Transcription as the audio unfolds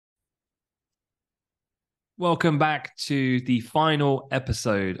Welcome back to the final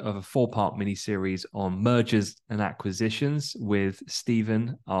episode of a four-part mini-series on mergers and acquisitions with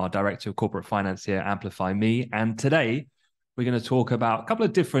Stephen, our Director of Corporate Finance here at AmplifyME. And today, we're going to talk about a couple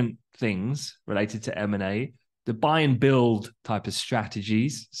of different things related to M&A, the buy and build type of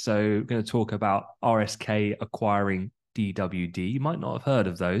strategies. So we're going to talk about RSK acquiring DWD. You might not have heard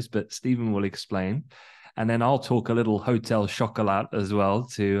of those, but Stephen will explain. And then I'll talk a little Hotel Chocolat as well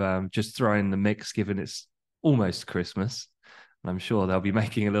to just throw in the mix, given it's almost Christmas. And I'm sure they'll be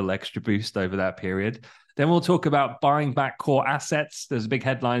making a little extra boost over that period. Then we'll talk about buying back core assets. There's big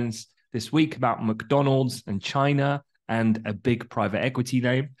headlines this week about McDonald's and China and a big private equity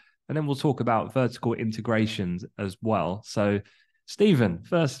name. And then we'll talk about vertical integrations as well. So, Stephen,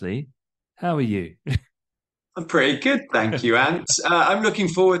 firstly, how are you? I'm pretty good, thank you, Ant. I'm looking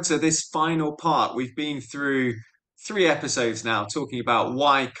forward to this final part. We've been through 3 episodes now talking about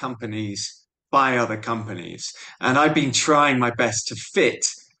why companies buy other companies. And I've been trying my best to fit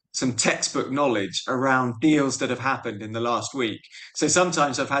some textbook knowledge around deals that have happened in the last week. So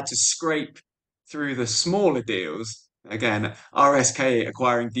sometimes I've had to scrape through the smaller deals. Again, RSK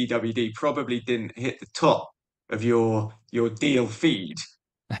acquiring DWD probably didn't hit the top of your deal feed,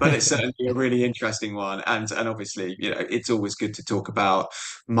 but it's certainly a really interesting one. And obviously, it's always good to talk about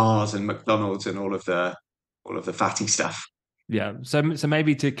Mars and McDonald's and all of the fatty stuff. Yeah. So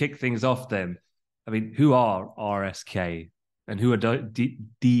maybe to kick things off then, I mean, who are RSK and who are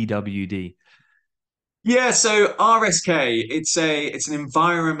DWD? Yeah, so RSK, it's an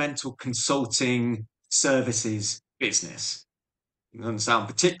environmental consulting services business. It doesn't sound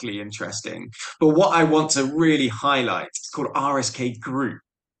particularly interesting, but what I want to really highlight is called RSK Group.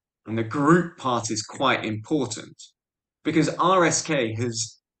 And the group part is quite important because RSK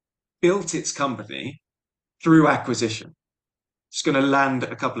has built its company through acquisition. Just going to land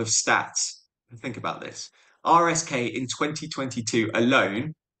a couple of stats. Think about this. RSK in 2022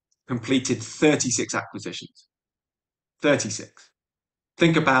 alone completed 36 acquisitions. 36.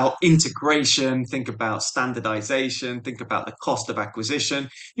 Think about integration, think about standardization, think about the cost of acquisition.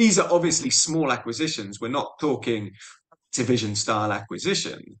 These are obviously small acquisitions. We're not talking division style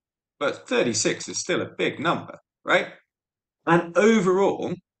acquisition, but 36 is still a big number, right? And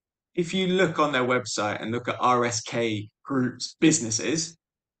overall, if you look on their website and look at RSK Group's businesses,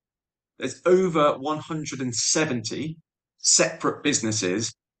 there's over 170 separate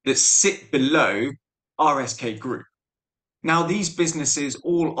businesses that sit below RSK Group. Now, these businesses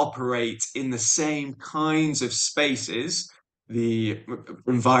all operate in the same kinds of spaces, the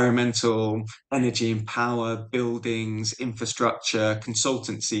environmental, energy and power, buildings, infrastructure,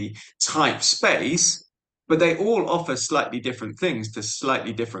 consultancy type space, but they all offer slightly different things to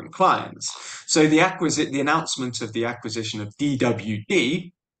slightly different clients. So the announcement of the acquisition of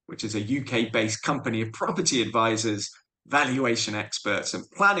DWD, which is a UK-based company of property advisors, valuation experts, and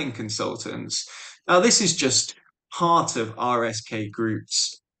planning consultants. Now, this is just part of RSK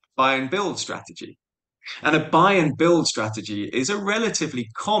Group's buy and build strategy. And a buy and build strategy is a relatively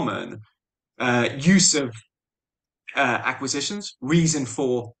common use of acquisitions, reason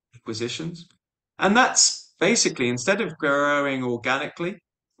for acquisitions. And that's basically instead of growing organically,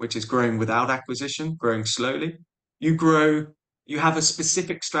 which is growing without acquisition, growing slowly, you grow, you have a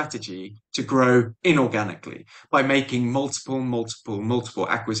specific strategy to grow inorganically by making multiple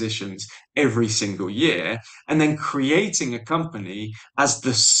acquisitions every single year, and then creating a company as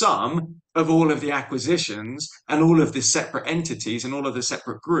the sum of all of the acquisitions and all of the separate entities and all of the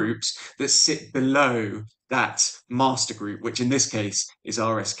separate groups that sit below that master group, which in this case is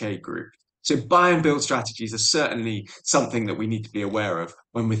RSK Group. So buy and build strategies are certainly something that we need to be aware of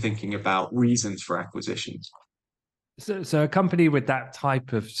when we're thinking about reasons for acquisitions. So a company with that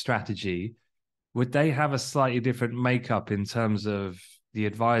type of strategy, would they have a slightly different makeup in terms of the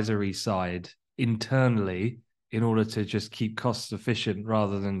advisory side internally in order to just keep costs efficient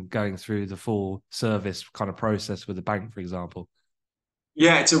rather than going through the full service kind of process with the bank, for example?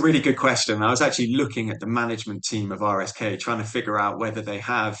 Yeah, it's a really good question. I was actually looking at the management team of RSK, trying to figure out whether they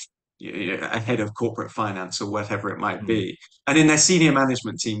have a head of corporate finance or whatever it might Mm. be. And in their senior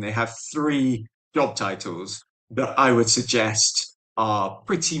management team, they have three job titles that I would suggest are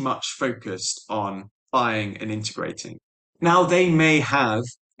pretty much focused on buying and integrating. Now, they may have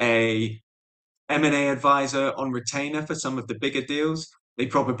a M&A advisor on retainer for some of the bigger deals. They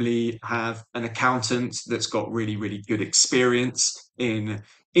probably have an accountant that's got really, really good experience in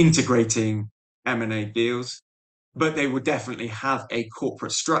integrating M&A deals. But they would definitely have a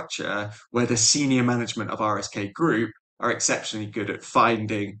corporate structure where the senior management of RSK Group are exceptionally good at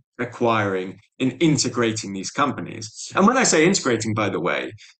finding, acquiring, and integrating these companies. And when I say integrating, by the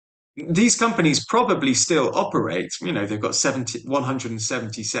way, these companies probably still operate, they've got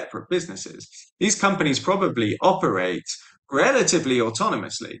 170 separate businesses. These companies probably operate relatively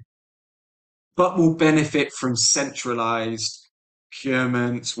autonomously, but will benefit from centralized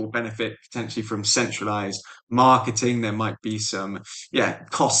procurement, will benefit potentially from centralized marketing. There might be some,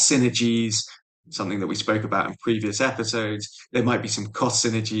 cost synergies, something that we spoke about in previous episodes. There might be some cost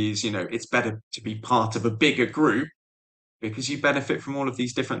synergies. It's better to be part of a bigger group because you benefit from all of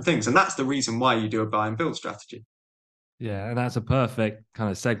these different things. And that's the reason why you do a buy and build strategy. Yeah, and that's a perfect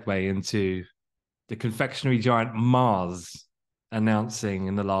kind of segue into the confectionery giant Mars announcing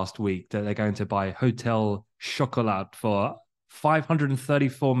in the last week that they're going to buy Hotel Chocolat for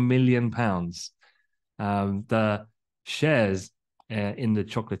 £534 million. The shares in the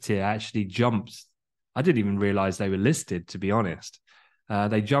chocolatier actually jumped. I didn't even realize they were listed, to be honest.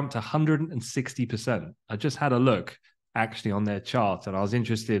 They jumped 160%. I just had a look actually on their chart, and I was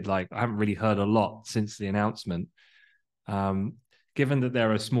interested. Like, I haven't really heard a lot since the announcement. Given that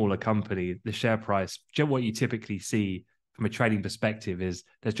they're a smaller company, the share price, what you typically see from a trading perspective is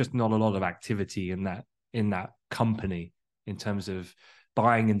there's just not a lot of activity in that company in terms of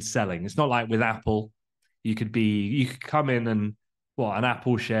buying and selling. It's not like with Apple. You could come in and an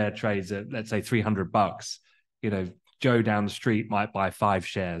Apple share trades at, let's say, $300. Joe down the street might buy 5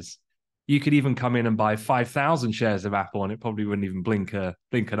 shares. You could even come in and buy 5,000 shares of Apple, and it probably wouldn't even blink an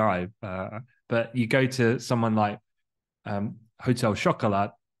eye. But you go to someone like Hotel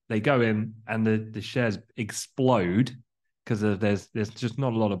Chocolat, they go in and the shares explode because there's just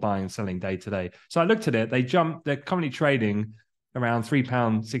not a lot of buying and selling day to day. So I looked at it. They're currently trading around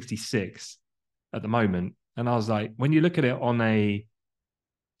 £3.66 at the moment. And I was like, when you look at it on a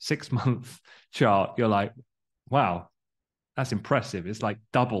 6-month chart, you're like, wow, that's impressive. It's like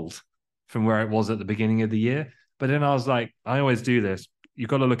doubled from where it was at the beginning of the year. But then I was like, I always do this. You've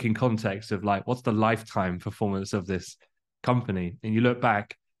got to look in context of like, what's the lifetime performance of this company? And you look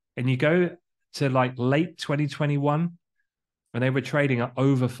back and you go to like late 2021 when they were trading at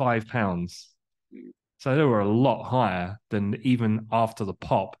over £5. So they were a lot higher than even after the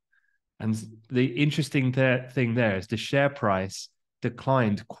pop. And the interesting thing there is the share price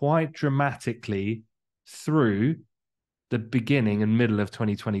declined quite dramatically through the beginning and middle of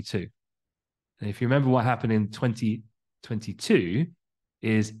 2022. And if you remember what happened in 2022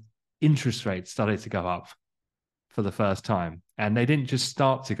 is interest rates started to go up for the first time. And they didn't just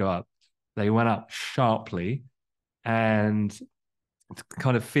start to go up. They went up sharply, and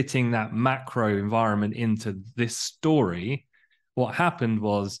kind of fitting that macro environment into this story. What happened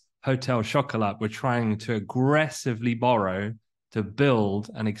was Hotel Chocolat were trying to aggressively borrow to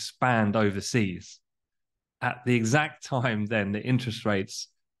build and expand overseas. At the exact time then, the interest rates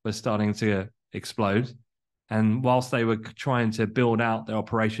were starting to explode. And whilst they were trying to build out their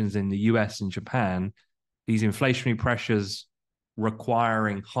operations in the US and Japan, these inflationary pressures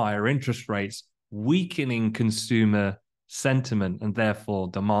requiring higher interest rates, weakening consumer sentiment and therefore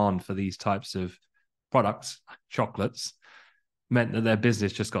demand for these types of products, chocolates, meant that their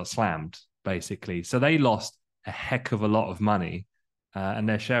business just got slammed, basically. So they lost a heck of a lot of money, and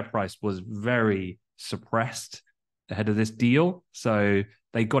their share price was very suppressed ahead of this deal. So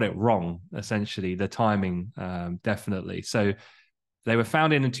they got it wrong, essentially, the timing, definitely. So they were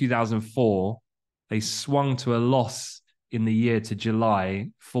founded in 2004. They swung to a loss in the year to July,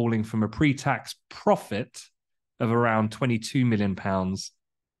 falling from a pre-tax profit of around £22 million.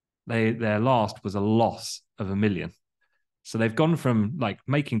 Their last was a loss of £1 million. So they've gone from like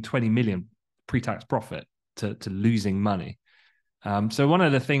making 20 million pre-tax profit to losing money. So one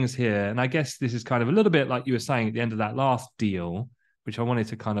of the things here, and I guess this is kind of a little bit like you were saying at the end of that last deal, which I wanted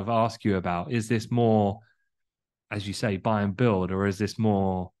to kind of ask you about, is this more, as you say, buy and build, or is this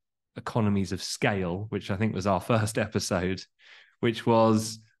more economies of scale, which I think was our first episode, which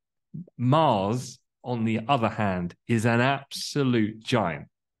was Mars, on the other hand, is an absolute giant.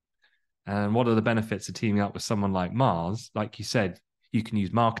 And what are the benefits of teaming up with someone like Mars? Like you said, you can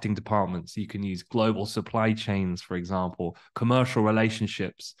use marketing departments, you can use global supply chains, for example, commercial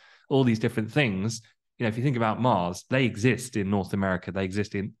relationships, all these different things. If you think about Mars, they exist in North America, they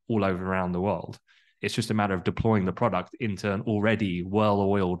exist in all over around the world. It's just a matter of deploying the product into an already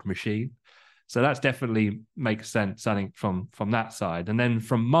well-oiled machine. So that's definitely makes sense, I think, from that side. And then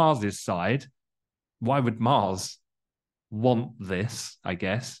from Mars's side, why would Mars want this, I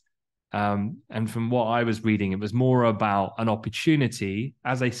guess? And from what I was reading, it was more about an opportunity,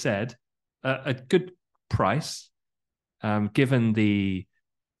 as I said, a good price, given the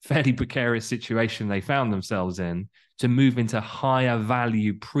fairly precarious situation they found themselves in, to move into higher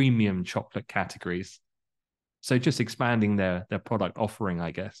value premium chocolate categories. So just expanding their product offering,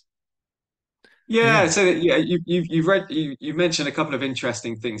 I guess. Yeah, Yeah. so yeah, you've read you mentioned a couple of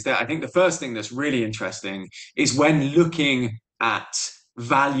interesting things there. I think the first thing that's really interesting is when looking at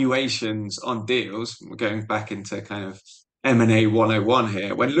valuations on deals. We're going back into kind of M&A 101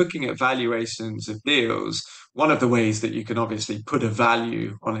 here. When looking at valuations of deals, one of the ways that you can obviously put a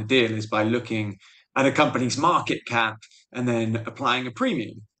value on a deal is by looking at a company's market cap and then applying a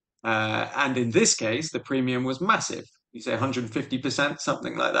premium. And in this case, the premium was massive. You say 150%,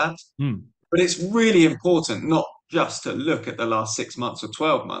 something like that. Hmm. But it's really important not just to look at the last 6 months or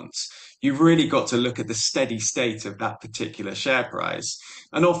 12 months. You've really got to look at the steady state of that particular share price.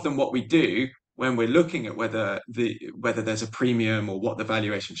 And often what we do when we're looking at whether there's a premium or what the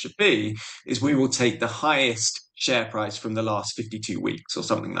valuation should be is we will take the highest share price from the last 52 weeks or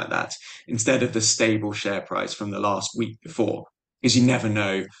something like that instead of the stable share price from the last week before, because you never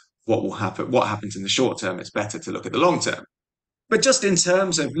know what happens in the short term. It's better to look at the long term. But just in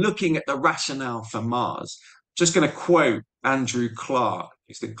terms of looking at the rationale for Mars, just going to quote Andrew Clark,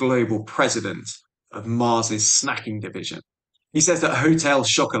 who's the global president of Mars's snacking division. He says that Hotel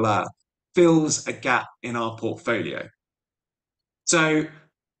Chocolat fills a gap in our portfolio. So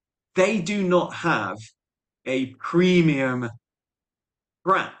they do not have a premium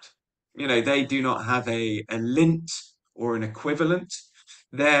brand. They do not have a lint or an equivalent.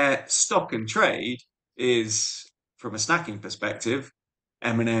 Their stock and trade is, from a snacking perspective,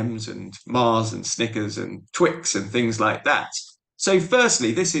 M&Ms and Mars and Snickers and Twix and things like that. So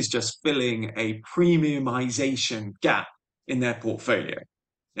firstly, this is just filling a premiumization gap in their portfolio.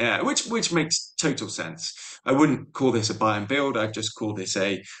 Yeah, which makes total sense. I wouldn't call this a buy and build. I'd just call this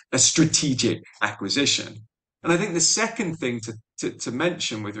a strategic acquisition. And I think the second thing to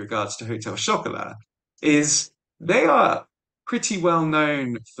mention with regards to Hotel Chocolat is they are pretty well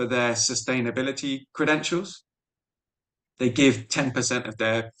known for their sustainability credentials. They give 10% of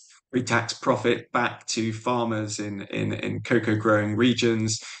their pre-tax profit back to farmers in cocoa growing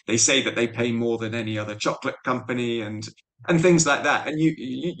regions. They say that they pay more than any other chocolate company and things like that. And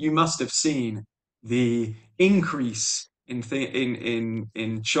you must have seen the increase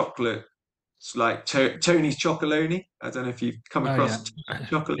in chocolate, like Tony's Chocolonely. I don't know if you've come Oh yeah. across Yeah.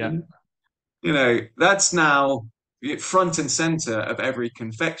 Chocolonely. That's now front and center of every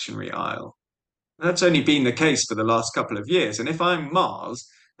confectionery aisle. That's only been the case for the last couple of years. And if I'm Mars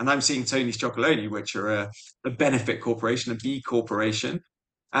and I'm seeing Tony's Chocolonely, which are a benefit corporation, a B corporation,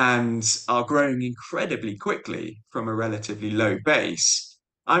 and are growing incredibly quickly from a relatively low base,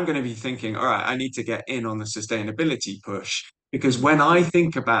 I'm going to be thinking, all right, I need to get in on the sustainability push. Because when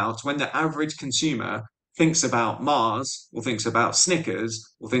the average consumer thinks about Mars or thinks about Snickers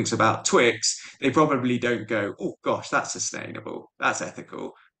or thinks about Twix, they probably don't go, oh gosh, that's sustainable, that's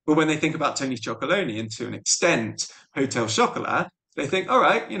ethical. But when they think about Tony's Chocolonely and to an extent Hotel Chocolat, they think, all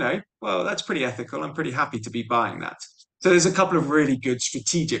right, well, that's pretty ethical. I'm pretty happy to be buying that. So there's a couple of really good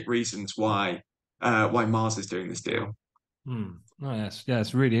strategic reasons why Mars is doing this deal. Hmm. Oh, yes. Yeah,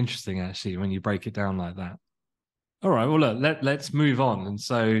 it's really interesting actually when you break it down like that. All right. Well, look, let's move on. And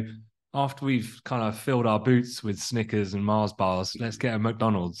so after we've kind of filled our boots with Snickers and Mars bars, let's get a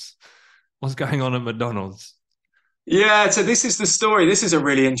McDonald's. What's going on at McDonald's? Yeah, so this is the story. This is a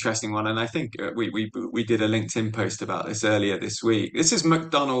really interesting one, and I think we did a LinkedIn post about this earlier this week. This is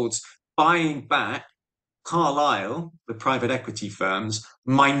McDonald's buying back Carlyle, the private equity firm's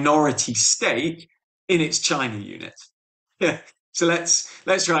minority stake in its China unit. Yeah. So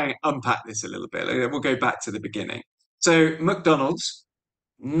let's try and unpack this a little bit. We'll go back to the beginning. So McDonald's,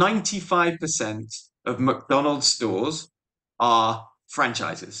 95% of McDonald's stores are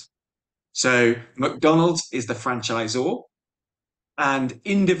franchises. So McDonald's is the franchisor, and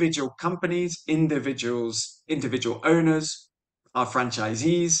individual companies, individual owners are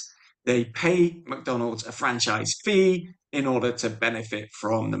franchisees. They pay McDonald's a franchise fee in order to benefit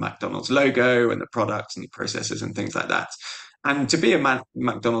from the McDonald's logo and the products and the processes and things like that. And to be a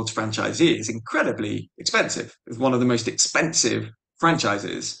McDonald's franchisee is incredibly expensive. It's one of the most expensive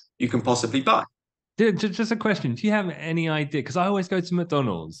franchises you can possibly buy. Just a question. Do you have any idea? Because I always go to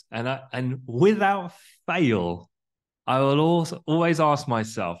McDonald's and without fail, I will also always ask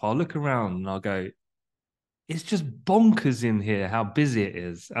myself, I'll look around and I'll go, it's just bonkers in here how busy it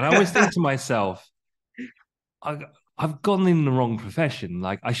is. And I always think to myself, I, I've gone in the wrong profession.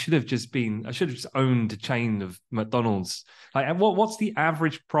 Like I should have just owned a chain of McDonald's. Like what's the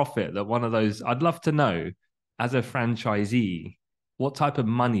average profit that one of those, I'd love to know as a franchisee, what type of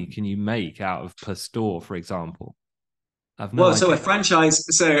money can you make out of per store, for example? I've no Well, so a idea. franchise,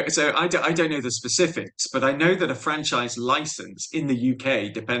 I don't know the specifics, but I know that a franchise license in the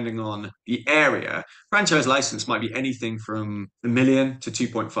UK, depending on the area, franchise license might be anything from a million to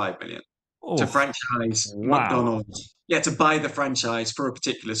 2.5 million. to Oh, franchise wow. McDonald's. Yeah, to buy the franchise for a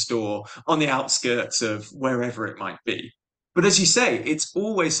particular store on the outskirts of wherever it might be. But as you say, it's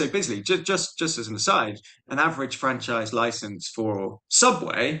always so busy. Just as an aside, an average franchise license for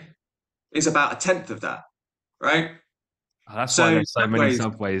Subway is about a tenth of that, right? Oh, that's why So there's so many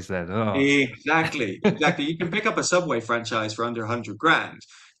Subway's subways then. Oh, exactly. You can pick up a Subway franchise for under 100 grand.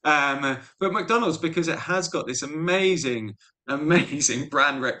 But McDonald's, because it has got this amazing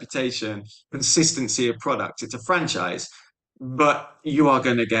brand reputation, consistency of product, it's a franchise, but you are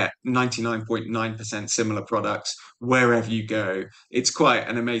going to get 99.9% similar products wherever you go. It's quite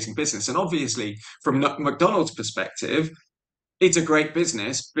an amazing business. And obviously, from McDonald's perspective, it's a great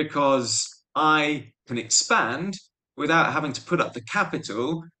business because I can expand without having to put up the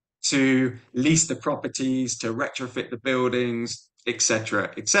capital to lease the properties, to retrofit the buildings,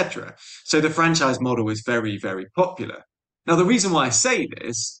 etc., etc. So the franchise model is very popular. Now, the reason why I say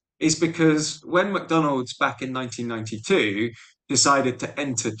this is because when McDonald's back in 1992 decided to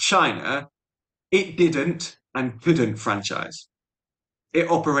enter China, it didn't and couldn't franchise. It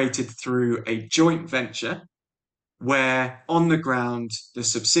operated through a joint venture where on the ground, the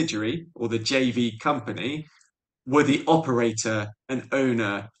subsidiary or the JV company were the operator and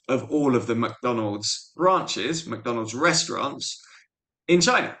owner of all of the McDonald's branches, McDonald's restaurants in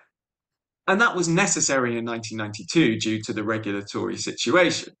China. And that was necessary in 1992 due to the regulatory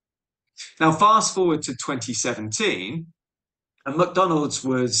situation. Now, fast forward to 2017, and McDonald's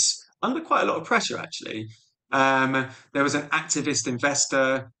was under quite a lot of pressure, actually. There was an activist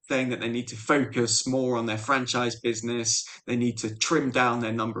investor saying that they need to focus more on their franchise business. They need to trim down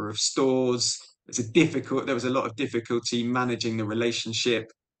their number of stores. There was a lot of difficulty managing the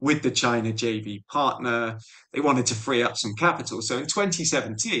relationship with the China JV partner. They wanted to free up some capital. So in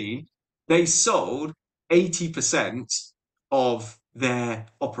 2017, they sold 80% of their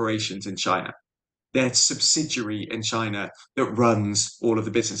operations in China, their subsidiary in China that runs all of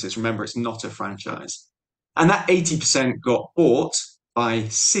the businesses. Remember, it's not a franchise. And that 80% got bought by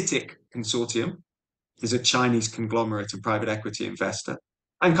CITIC Consortium, there's a Chinese conglomerate and private equity investor,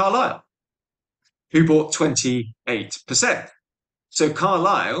 and Carlyle, who bought 28%. So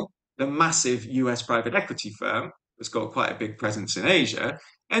Carlyle, the massive US private equity firm that's got quite a big presence in Asia,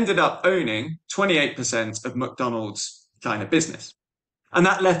 ended up owning 28% of McDonald's China business. And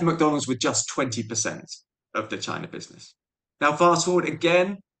that left McDonald's with just 20% of the China business. Now, fast forward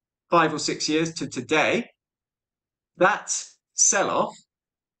again 5 or 6 years to today, that sell off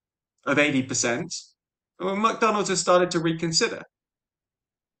of 80%, well, McDonald's has started to reconsider.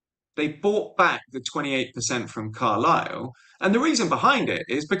 They bought back the 28% from Carlyle. And the reason behind it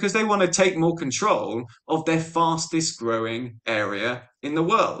is because they want to take more control of their fastest growing area in the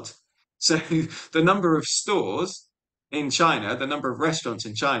world. So the number of stores in China, the number of restaurants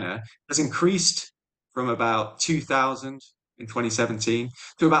in China has increased from about 2,000 in 2017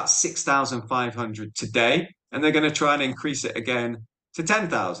 to about 6,500 today. And they're going to try and increase it again to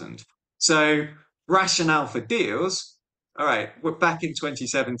 10,000. So rationale for deals, all right, we're back in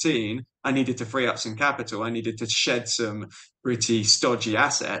 2017. I needed to free up some capital. I needed to shed some pretty stodgy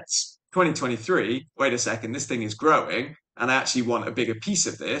assets. 2023, wait a second, this thing is growing and I actually want a bigger piece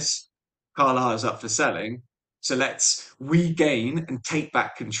of this. Carlisle's up for selling. So let's regain and take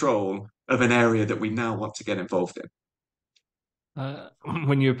back control of an area that we now want to get involved in.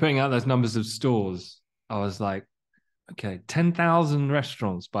 When you were putting out those numbers of stores, I was like, okay, 10,000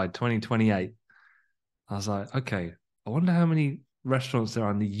 restaurants by 2028. I was like, okay, I wonder how many restaurants there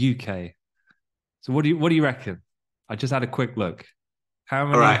are in the UK. So what do you reckon? I just had a quick look. How All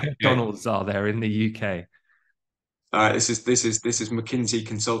many right. Okay. McDonald's are there in the UK? All right. This is McKinsey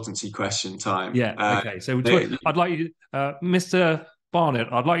consultancy question time. Yeah. Okay. So They- I'd like you, Mr.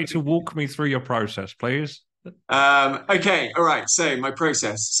 Barnett, I'd like you to walk me through your process, please. okay. All right. So my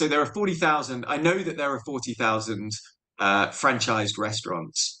process. So there are 40,000. I know that there are 40,000 franchised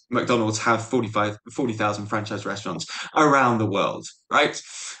restaurants. McDonald's have 40,000 franchised restaurants around the world, right?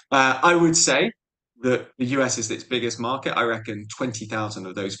 I would say that the US is its biggest market. I reckon 20,000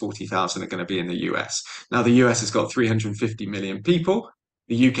 of those 40,000 are going to be in the US. Now, the US has got 350 million people.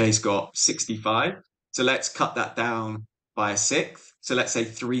 The UK's got 65. So let's cut that down by a sixth. So let's say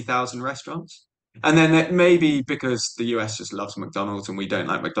 3,000 restaurants. And then maybe because the US just loves McDonald's and we don't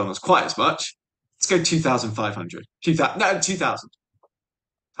like McDonald's quite as much, let's go 2,500. 2,000. No, 2,000.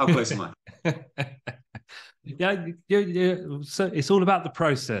 How close am I? Yeah. So it's all about the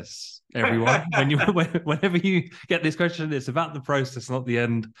process, everyone. Whenever you get this question, it's about the process, not the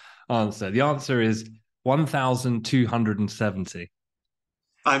end answer. The answer is 1,270.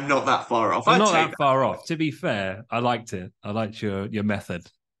 I'm not that far off. I'm I'd not take that far off. To be fair, I liked it. I liked your method.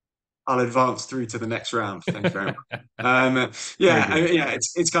 I'll advance through to the next round. Thank you very much. Very Yeah, good. yeah,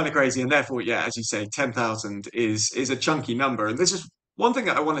 it's kind of crazy, and therefore, yeah, as you say, 10,000 is a chunky number. And this is one thing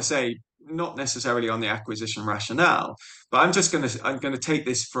that I want to say, not necessarily on the acquisition rationale, but I'm gonna take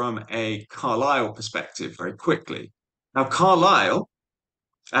this from a Carlyle perspective very quickly. Now, Carlyle,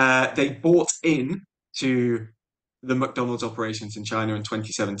 they bought in to the McDonald's operations in China in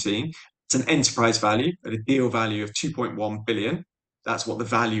 2017. It's an enterprise value at a deal value of 2.1 billion. That's what the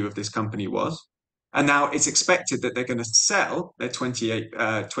value of this company was. And now it's expected that they're going to sell their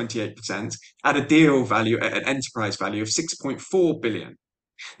 28% at a deal value, at an enterprise value of 6.4 billion.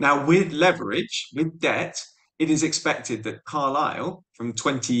 Now, with leverage, with debt, it is expected that Carlyle from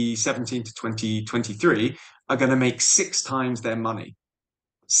 2017 to 2023 are going to make six times their money,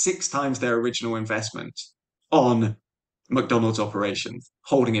 six times their original investment on McDonald's operations,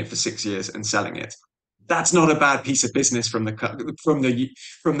 holding it for 6 years and selling it. That's not a bad piece of business from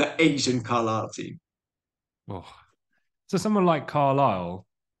the Asian Carlyle team. Oh. So someone like Carlyle,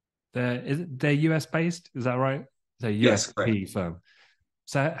 they're US based, is that right? They're Yes, correct. USP firm.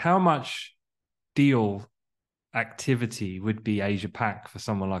 So how much deal activity would be Asia Pac for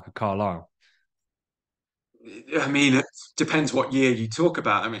someone like a Carlyle? I mean, it depends what year you talk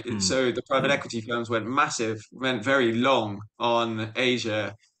about. I mean, Hmm. so the private equity firms went very long on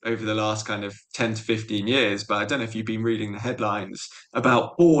Asia over the last kind of 10 to 15 years. But I don't know if you've been reading the headlines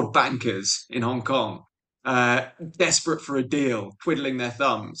about bored bankers in Hong Kong, uh, desperate for a deal, twiddling their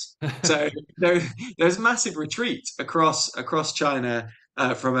thumbs. So there, there's massive retreat across China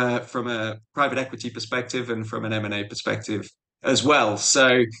from a private equity perspective and from an M&A perspective as well.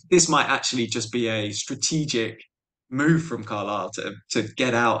 So this might actually just be a strategic move from Carlyle to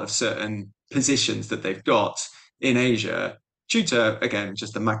get out of certain positions that they've got in Asia due to, again,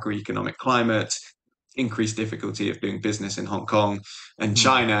 just the macroeconomic climate, increased difficulty of doing business in Hong Kong and Hmm.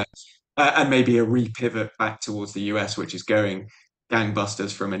 China, and maybe a repivot back towards the US, which is going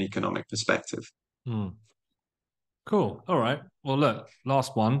gangbusters from an economic perspective. Hmm. Cool. All right. Well, look,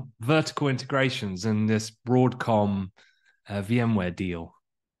 last one, vertical integrations and this Broadcom VMware deal.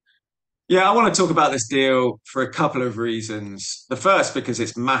 Yeah, I want to talk about this deal for a couple of reasons. The first, because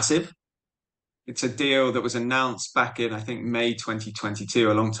it's massive. It's a deal that was announced back in, I think, May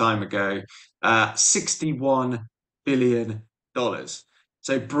 2022, a long time ago, $61 billion.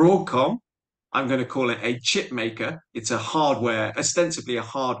 So Broadcom, I'm going to call it a chip maker. It's a hardware, ostensibly a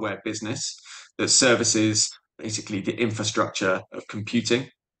hardware business that services basically the infrastructure of computing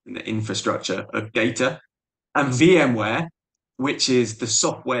and the infrastructure of data. And VMware, which is the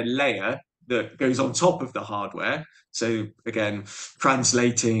software layer that goes on top of the hardware. So again,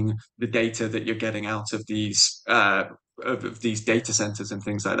 translating the data that you're getting out of these data centers and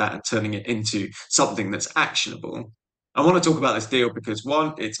things like that, and turning it into something that's actionable. I want to talk about this deal because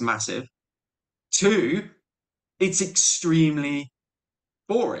one, it's massive. Two, it's extremely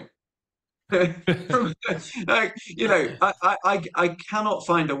boring. From like, I cannot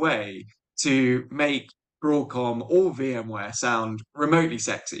find a way to make Broadcom or VMware sound remotely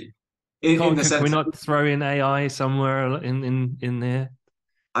sexy in the Can we sense not throw in AI somewhere in there?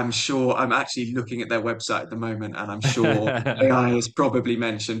 I'm sure I'm actually looking at their website at the moment, and I'm sure AI is probably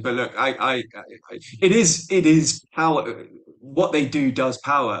mentioned. But look, it is power. What they do does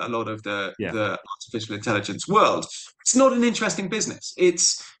power a lot of Yeah. the artificial intelligence world. It's not an interesting business.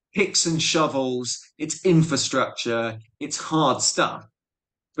 It's picks and shovels. It's infrastructure. It's hard stuff.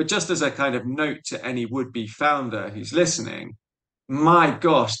 But just as a kind of note to any would-be founder who's listening, my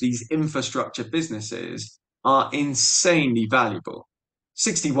gosh, these infrastructure businesses are insanely valuable.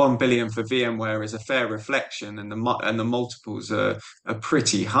 61 billion for VMware is a fair reflection, and the multiples are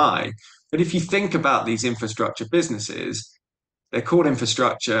pretty high. But if you think about these infrastructure businesses, they're called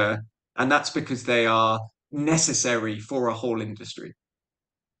infrastructure, and that's because they are necessary for a whole industry.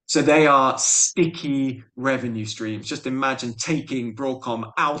 So they are sticky revenue streams. Just imagine taking Broadcom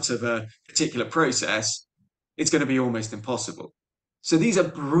out of a particular process, it's going to be almost impossible. So these are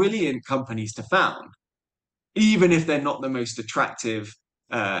brilliant companies to found, even if they're not the most attractive,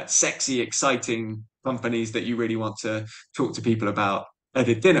 sexy, exciting companies that you really want to talk to people about at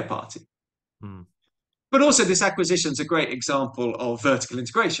a dinner party. Hmm. But also, this acquisition is a great example of vertical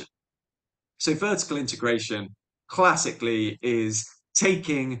integration. So, vertical integration classically is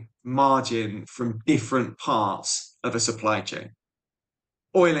taking margin from different parts of a supply chain.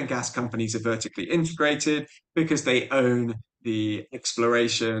 Oil and gas companies are vertically integrated because they own the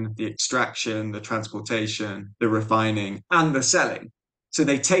exploration, the extraction, the transportation, the refining, and the selling. So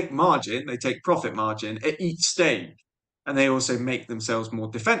they take margin, they take profit margin at each stage. And they also make themselves more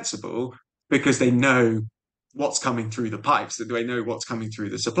defensible because they know what's coming through the pipes? Do they know what's coming through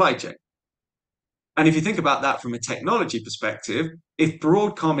the supply chain? And if you think about that from a technology perspective, if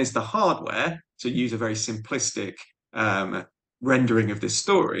Broadcom is the hardware, to use a very simplistic um, rendering of this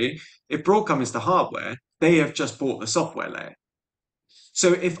story, if Broadcom is the hardware, they have just bought the software layer.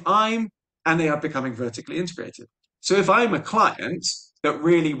 So if I'm, and they are becoming vertically integrated. So if I'm a client that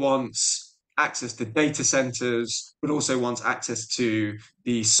really wants access to data centers, but also wants access to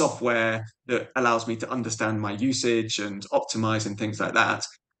the software that allows me to understand my usage and optimize and things like that,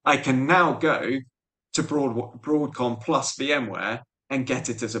 I can now go to Broadcom plus VMware and get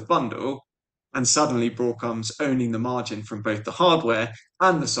it as a bundle. And suddenly Broadcom's owning the margin from both the hardware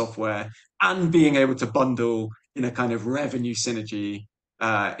and the software and being able to bundle in a kind of revenue synergy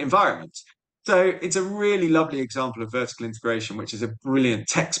environment. So it's a really lovely example of vertical integration, which is a brilliant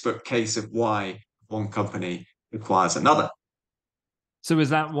textbook case of why one company requires another. So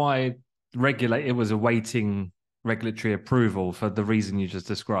is that why it was awaiting regulatory approval for the reason you just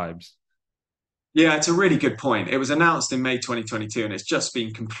described? Yeah, it's a really good point. It was announced in May 2022 and it's just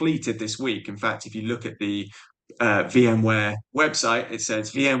been completed this week. In fact, if you look at the VMware website, it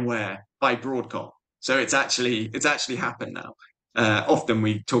says VMware by Broadcom. So it's actually happened now. Often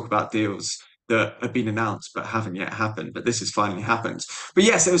we talk about deals that have been announced but haven't yet happened, but this has finally happened. But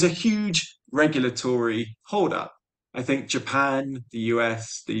yes, it was a huge regulatory holdup. I think Japan, the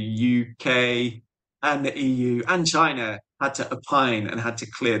US, the UK, and the EU and China had to opine and had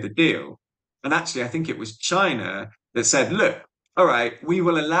to clear the deal. And actually, I think it was China that said, look, all right, we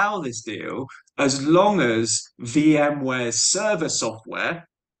will allow this deal as long as VMware server software,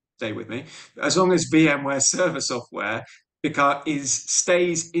 stay with me, as long as VMware server software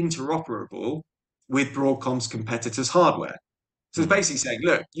stays interoperable with Broadcom's competitors' hardware. So it's Mm. basically saying,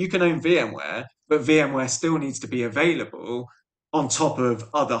 look, you can own VMware, but VMware still needs to be available on top of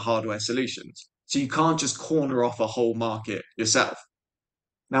other hardware solutions. So you can't just corner off a whole market yourself.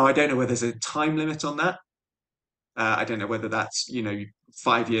 Now, I don't know whether there's a time limit on that. I don't know whether that's,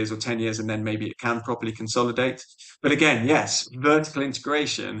 5 years or 10 years, and then maybe it can properly consolidate. But again, yes, vertical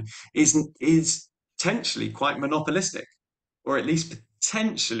integration is potentially quite monopolistic, or at least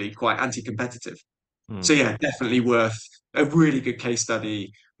potentially quite anti-competitive. So Mm. yeah, definitely worth a really good case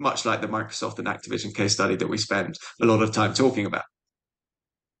study, much like the Microsoft and Activision case study that we spent a lot of time talking about.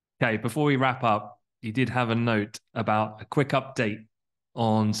 Okay, before we wrap up, you did have a note about a quick update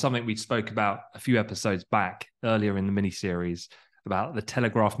on something we spoke about a few episodes back earlier in the mini series about the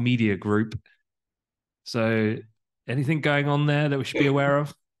Telegraph Media Group. So, anything going on there that we should be aware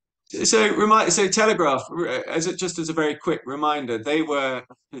of? So Telegraph, as a very quick reminder, they are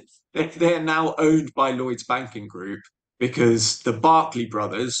now owned by Lloyds Banking Group because the Barclay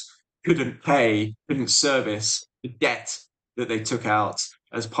brothers couldn't service the debt that they took out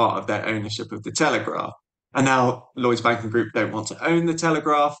as part of their ownership of the Telegraph. And now Lloyds Banking Group don't want to own the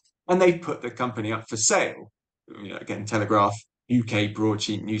Telegraph, and they put the company up for sale. Again, Telegraph, UK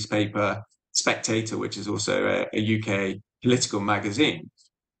broadsheet newspaper, Spectator, which is also a UK political magazine.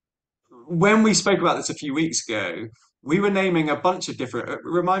 When we spoke about this a few weeks ago, we were naming a bunch of different.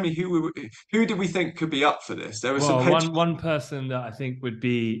 Remind me who did we think could be up for this? There were some Well, hedge. one person that I think would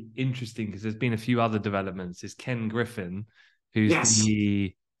be interesting because there's been a few other developments is Ken Griffin, who's Yes.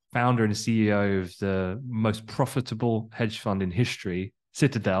 the founder and CEO of the most profitable hedge fund in history,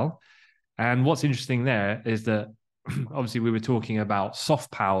 Citadel. And what's interesting there is that obviously we were talking about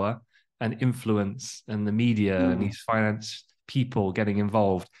soft power and influence and the media and Mm. these finance people getting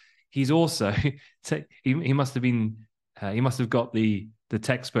involved. He's also he must have been he must have got the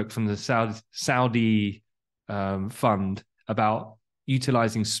textbook from the Saudi fund about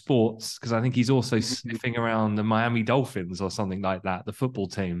utilizing sports because I think he's also sniffing around the Miami Dolphins or something like that, the football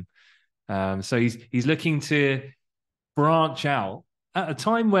team. So he's looking to branch out at a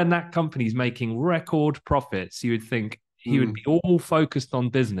time when that company's making record profits. You would think he would be Mm. all focused on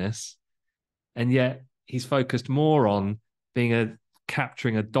business, and yet he's focused more on being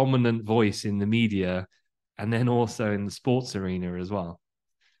capturing a dominant voice in the media, and then also in the sports arena as well.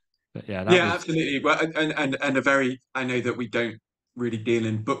 But yeah, that Yeah, was absolutely. Well, and a very. I know that we don't really deal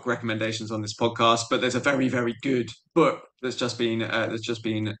in book recommendations on this podcast, but there's a very very good book that's just been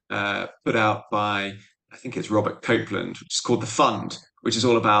put out by I think it's Robert Copeland, which is called The Fund, which is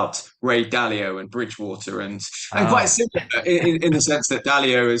all about Ray Dalio and Bridgewater, and quite ah similar in the sense that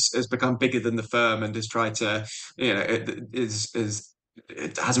Dalio has become bigger than the firm and has tried to,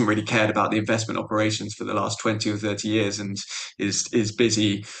 it hasn't really cared about the investment operations for the last 20 or 30 years and is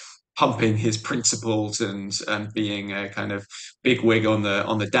busy pumping his principles and being a kind of big wig on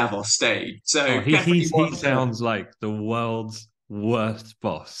the Davos stage. oh So he definitely he one to sounds like the world's worst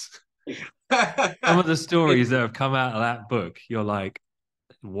boss. Some of the It, stories that have come out of that book, you're like,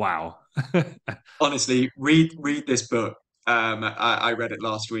 wow. honestly, read this book. I read it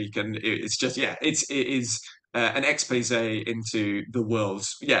last week, and it's just yeah, it is an expose into the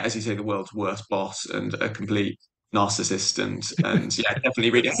world's yeah, as you say, the world's worst boss and a complete narcissist, and yeah, definitely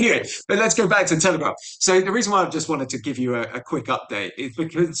read it. Anyway, but let's go back to Telegraph. So the reason why I just wanted to give you a quick update is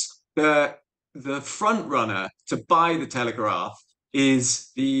because the front runner to buy the Telegraph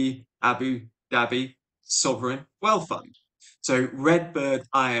is the Abu Dhabi Sovereign Wealth Fund. So Redbird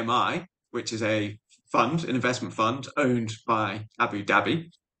IMI, which is a fund, an investment fund owned by Abu Dhabi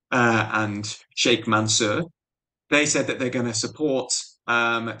and Sheikh Mansour, they said that they're going to support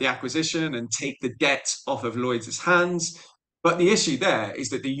the acquisition and take the debt off of Lloyd's hands. But the issue there is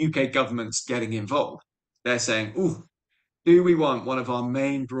that the UK government's getting involved. They're saying, "Ooh, do we want one of our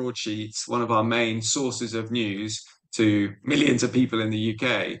main broadsheets, one of our main sources of news to millions of people in the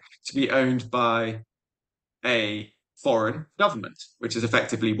UK to be owned by a foreign government, which is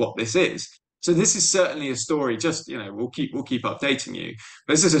effectively what this is?" So this is certainly a story. Just we'll keep updating you.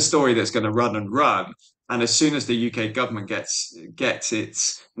 But this is a story that's going to run and run. And as soon as the UK government gets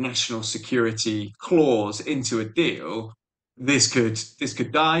its national security clause into a deal, this could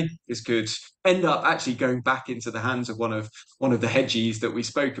die. This could end up actually going back into the hands of one of the hedgies that we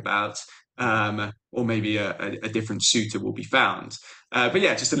spoke about, or maybe a different suitor will be found. But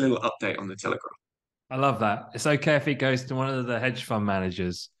yeah, just a little update on the Telegraph. I love that. It's okay if it goes to one of the hedge fund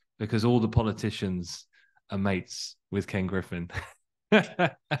managers because all the politicians are mates with Ken Griffin.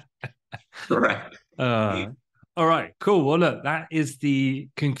 Correct. uh, all right, cool. Well, look, that is the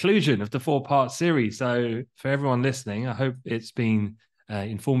conclusion of the 4-part series. So, for everyone listening, I hope it's been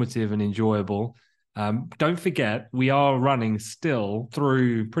informative and enjoyable. Don't forget, we are running still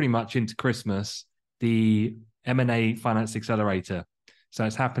through pretty much into Christmas the M&A Finance Accelerator. So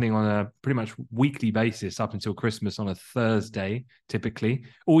it's happening on a pretty much weekly basis up until Christmas on a Thursday, typically.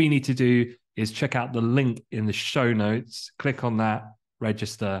 All you need to do is check out the link in the show notes, click on that,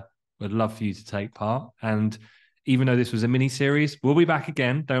 register. We'd love for you to take part. And even though this was a mini series, we'll be back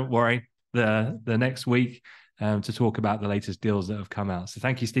again. Don't worry, the next week to talk about the latest deals that have come out. So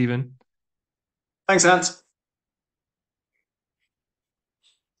thank you, Stephen. Thanks, Ant.